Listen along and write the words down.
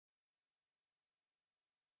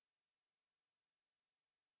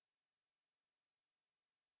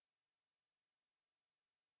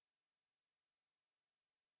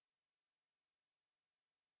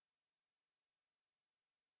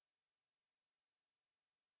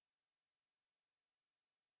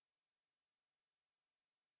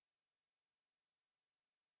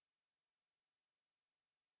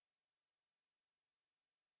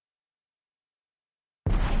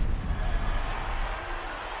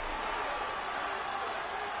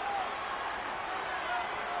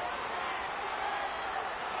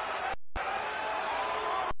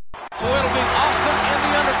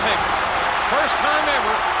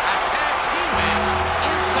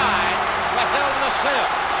cell.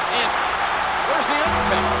 And where's the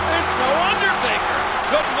Undertaker? There's no Undertaker.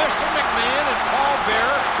 Could Mr. McMahon and Paul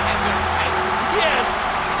Bearer have been right? Yes,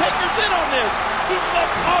 Taker's in on this. He's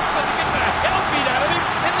left Austin to get the hell beat out of him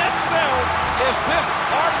in that cell. Is this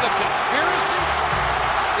part of the conspiracy?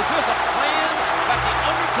 Is this a plan that the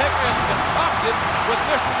Undertaker has concocted with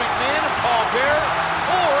Mr. McMahon and Paul Bearer?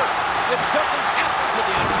 Or did something happen to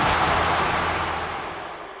the Undertaker?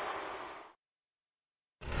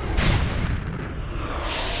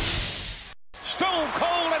 Stone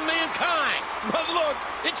Cold and Mankind. But look,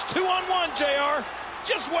 it's 2-on-1, JR.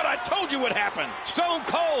 Just what I told you would happen. Stone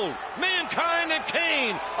Cold, Mankind, and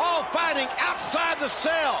Kane all fighting outside the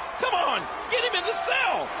cell. Come on, get him in the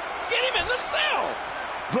cell. Get him in the cell.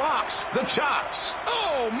 Blocks the chops.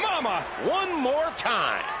 Oh, mama. One more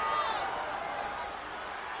time.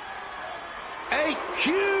 A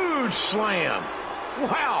huge slam.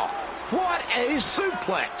 Wow, what a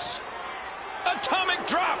suplex. Atomic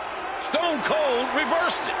drop. Stone Cold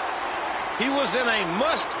reversed it. He was in a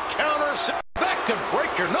must-counter. That could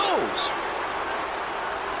break your nose.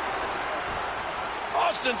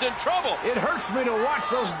 Austin's in trouble. It hurts me to watch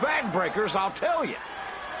those backbreakers, I'll tell you.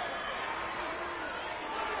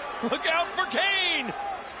 Look out for Kane.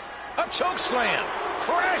 A choke slam,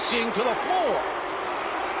 crashing to the floor.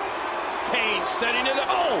 Kane setting it up.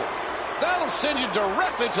 Oh, that'll send you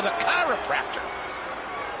directly to the chiropractor.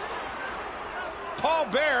 Paul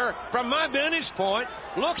Bearer, from my vantage point,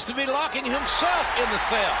 looks to be locking himself in the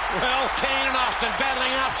cell. Well, Kane and Austin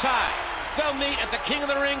battling outside. They'll meet at the King of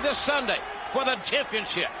the Ring this Sunday for the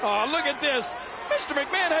championship. Oh, look at this. Mr.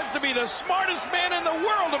 McMahon has to be the smartest man in the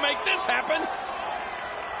world to make this happen.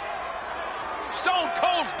 Stone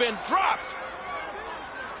Cold's been dropped.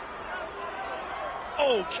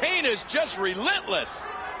 Oh, Kane is just relentless.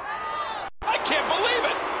 I can't believe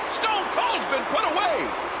it. Stone Cold's been put away.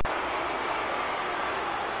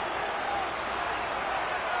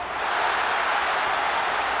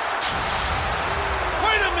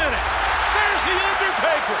 Wait a minute. There's the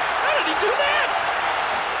Undertaker. How did he do that?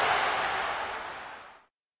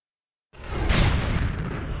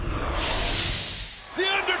 The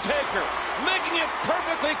Undertaker making it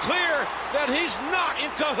perfectly clear that he's not in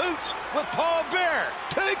cahoots with Paul Bearer.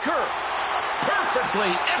 Taker perfectly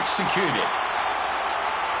executed.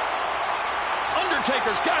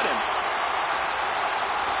 Undertaker's got him.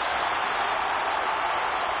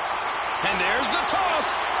 And there's the toss.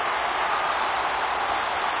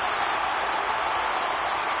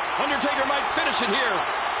 Undertaker might finish it here.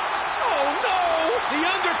 Oh, no! The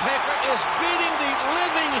Undertaker is beating the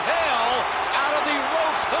living hell out of the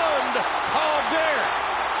rotund Paul Bearer.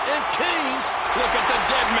 And Kane's, look at the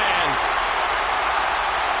dead man.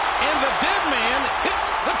 And the dead man hits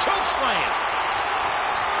the choke slam.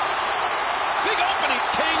 Big opening.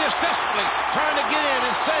 Kane is desperately trying to get in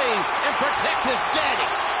and save and protect his daddy.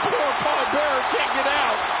 Poor Paul Bearer can't get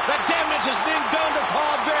out. The damage is being done to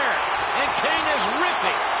Paul Bearer. And Kane is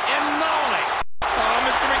ripping